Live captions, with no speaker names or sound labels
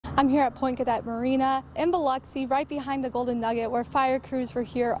I'm here at Point Cadet Marina in Biloxi, right behind the Golden Nugget, where fire crews were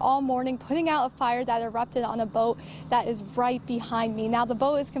here all morning putting out a fire that erupted on a boat that is right behind me. Now, the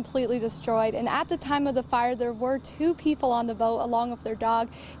boat is completely destroyed, and at the time of the fire, there were 2 people on the boat along with their dog.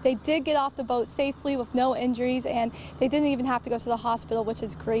 They did get off the boat safely with no injuries, and they didn't even have to go to the hospital, which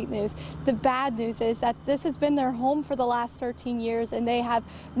is great news. The bad news is that this has been their home for the last 13 years, and they have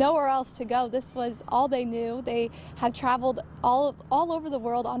nowhere else to go. This was all they knew. They have traveled all over the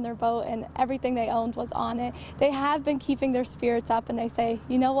world on their boat, and everything they owned was on it. They have been keeping their spirits up, and they say,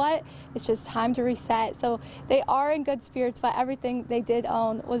 you know what, it's just time to reset. So they are in good spirits, but everything they did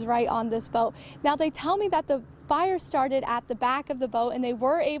own was right on this boat. Now, they tell me that the fire started at the back of the boat, and they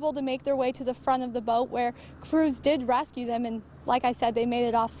were able to make their way to the front of the boat where crews did rescue them, and like I said, they made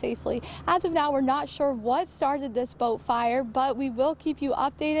it off safely. As of now, we're not sure what started this boat fire, but we will keep you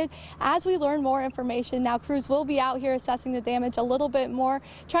updated as we learn more information. Now, crews will be out here assessing the damage a little bit more,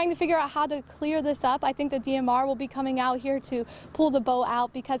 trying to figure out how to clear this up. I think the DMR will be coming out here to pull the boat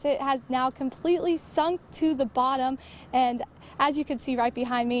out because it has now completely sunk to the bottom, and as you can see right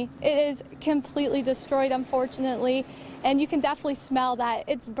behind me, it is completely destroyed, unfortunately, and you can definitely smell that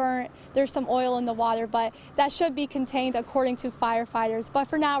it's burnt. There's some oil in the water, but that should be contained according to firefighters. But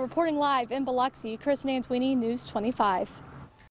for now, reporting live in Biloxi, Chris Nantuini, News 25.